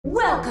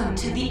Welcome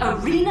to the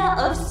Arena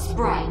of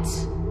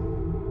Sprites.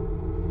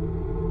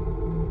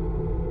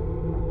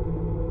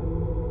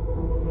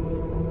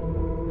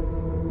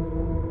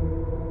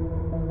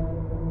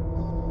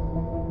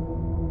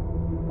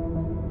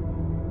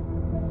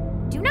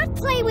 Do not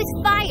play with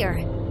fire.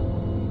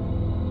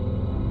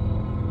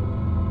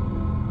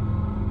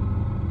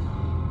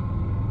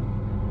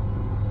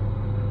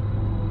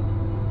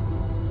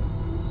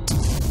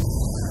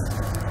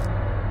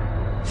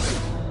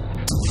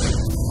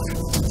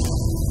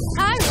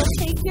 I will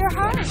take your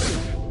heart.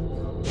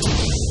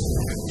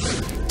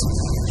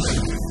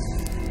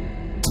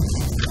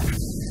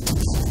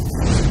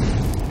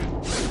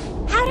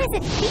 How does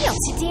it feel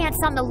to dance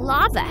on the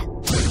lava?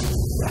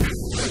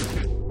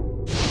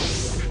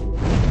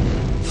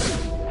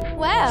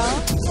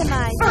 Well, am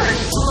I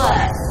First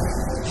blood.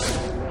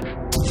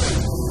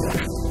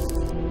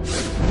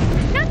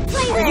 not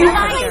play with You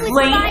fire? have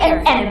slain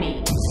an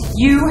enemy.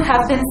 You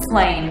have been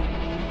slain.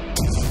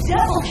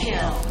 Double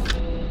kill.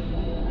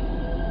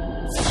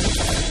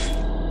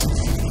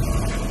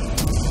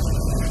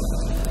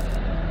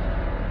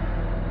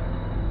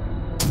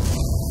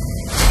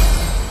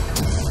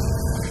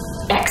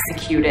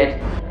 Executed.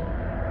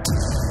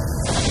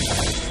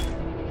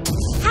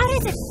 How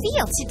does it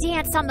feel to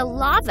dance on the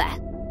lava?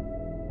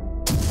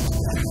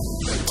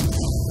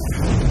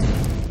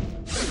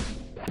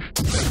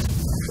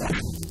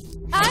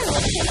 I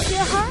will take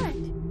your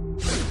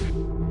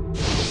heart.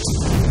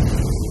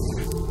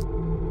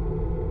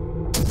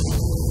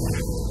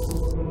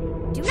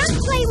 Do not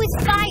play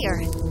with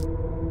fire.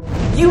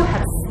 You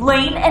have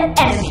slain an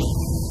enemy.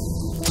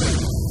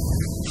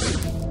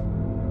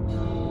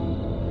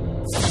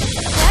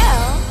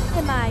 Well,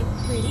 am I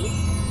pretty?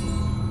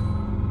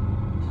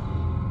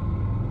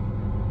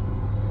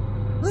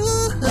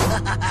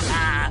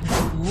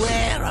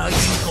 Where are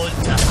you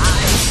going to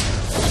hide?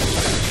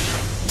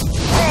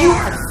 You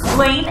have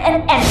slain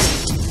an enemy.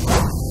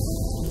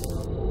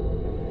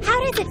 How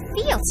does it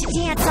feel to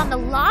dance on the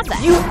lava?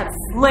 You have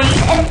slain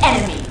an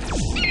enemy.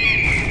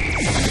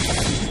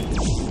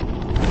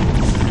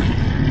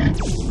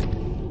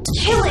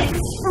 Killing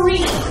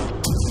spree.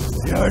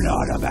 You're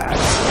not a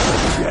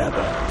match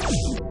together.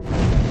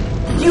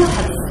 You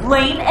have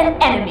slain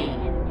an enemy.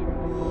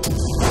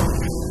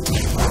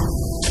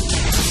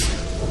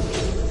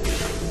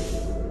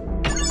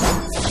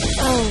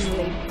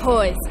 Only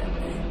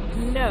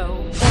poison.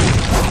 No.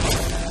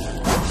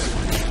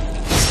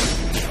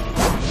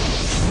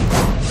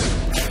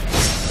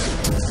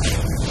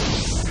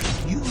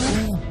 You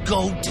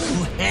go to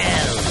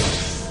hell.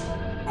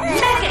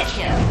 Mega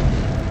kill.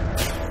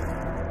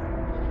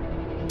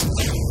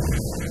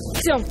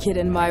 Don't get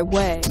in my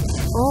way,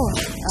 or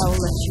I'll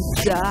let you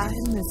die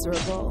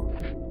miserable.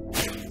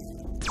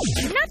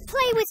 Do not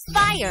play with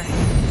fire.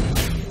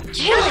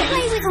 Killing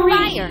Play with spree.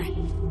 fire.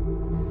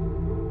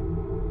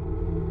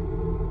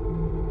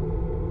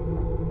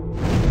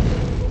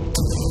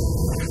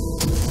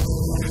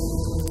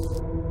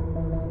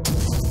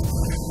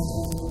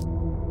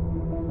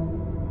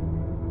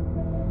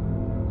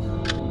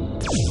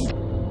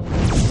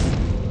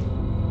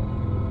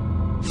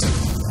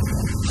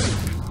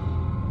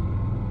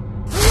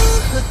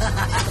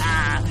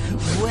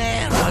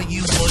 Where are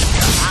you going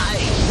to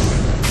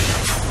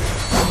hide?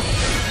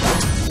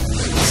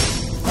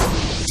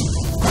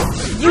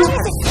 You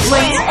have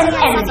slain an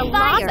On the enemy.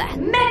 lava.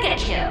 Mega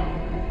kill.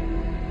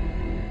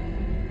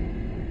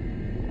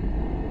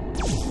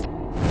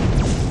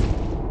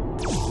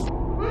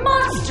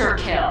 Monster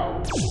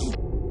kill.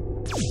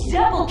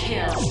 Double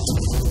kill.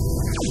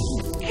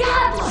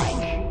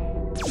 Godlike.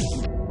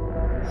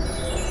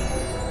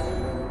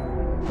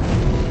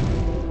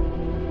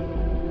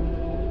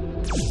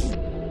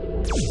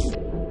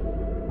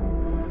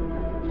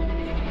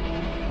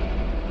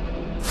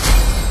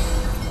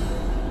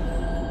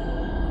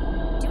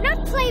 Do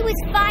not play with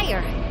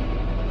fire.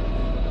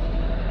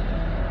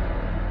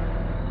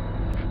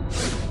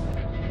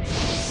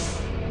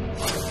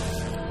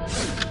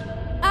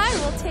 I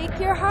will take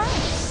your heart.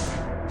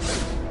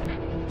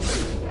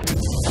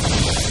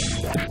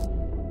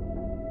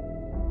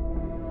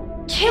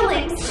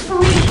 Killing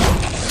spree.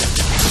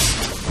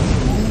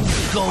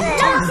 Go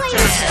Don't to play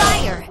with hell.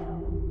 fire.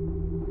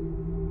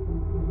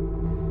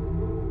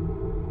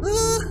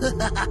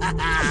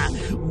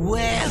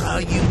 Where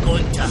are you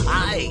going to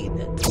hide?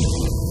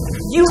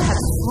 You have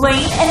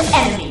slain an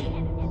enemy.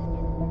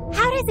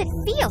 How does it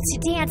feel to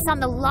dance on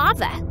the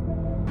lava?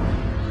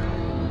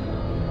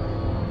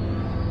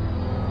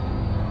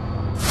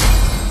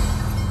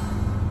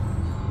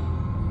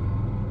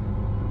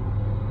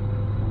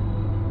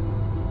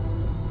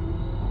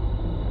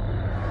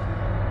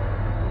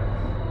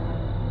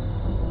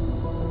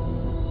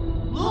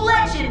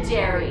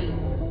 Legendary.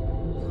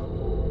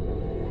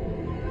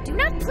 Do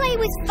not play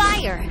with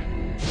fire.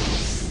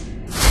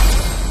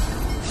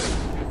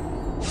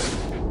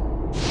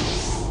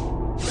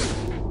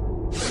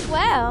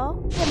 Well,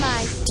 am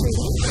I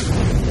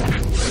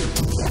pretty?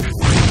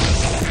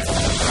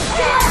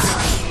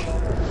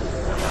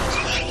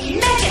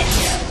 Mega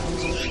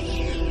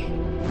kill.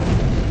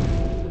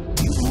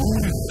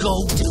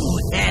 go to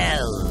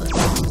hell.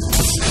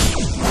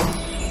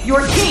 Your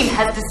team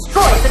has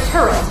destroyed the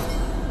turret.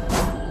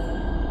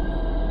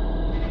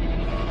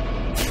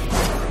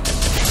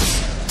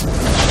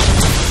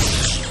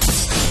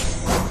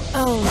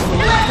 Oh,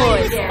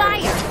 Play with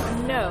Legendary.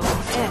 fire! no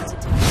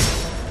antidote.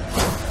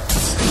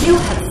 You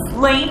have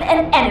slain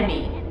an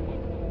enemy.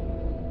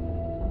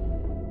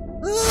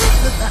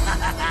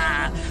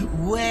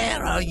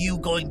 Where are you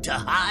going to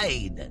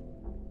hide?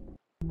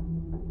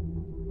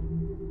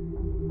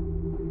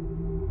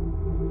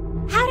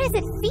 How does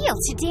it feel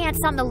to dance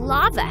on the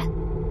lava?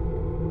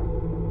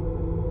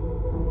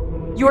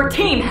 Your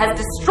team has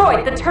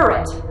destroyed the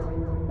turret.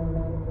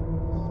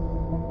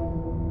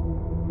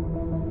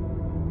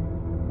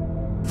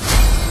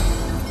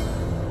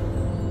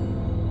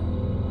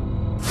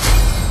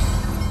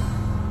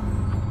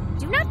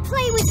 Do not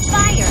play with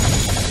fire!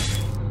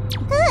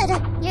 Good.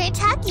 You're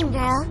talking,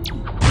 girl.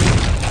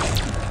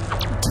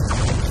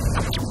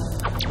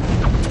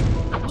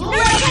 Do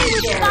not play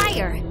with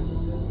fire!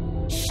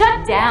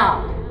 Shut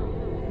down.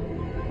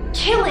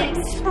 Killing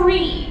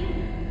spree.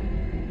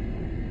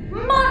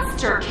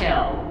 Monster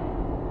kill.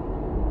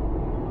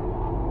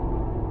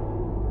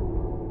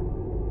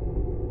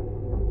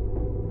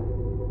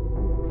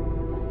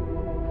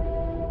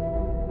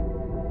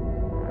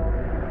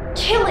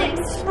 Killing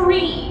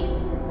spree.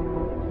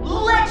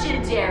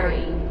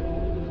 Legendary.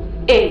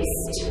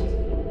 Aced.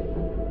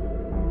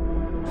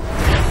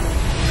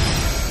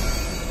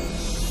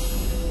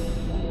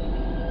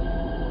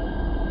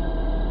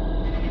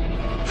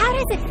 How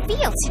does it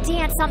feel to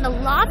dance on the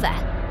lava?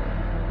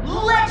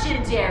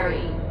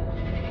 Legendary.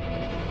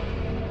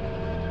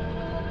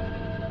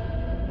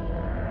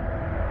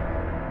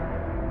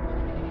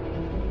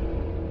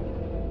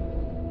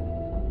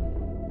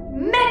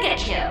 Mega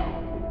kill.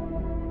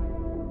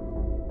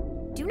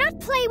 Do not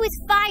play with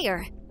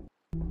fire!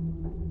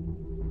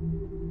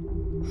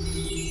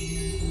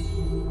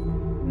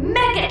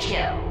 Mega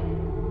kill.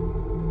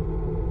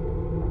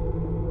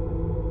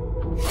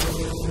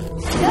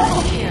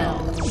 Double kill.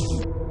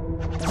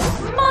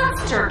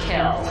 Monster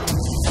kill.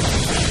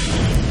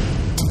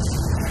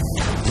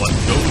 What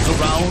goes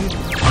around,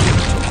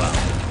 comes around.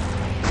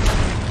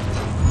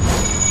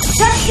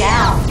 Shut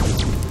down.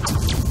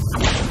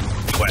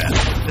 Well,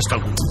 Mr.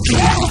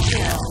 Double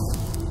kill.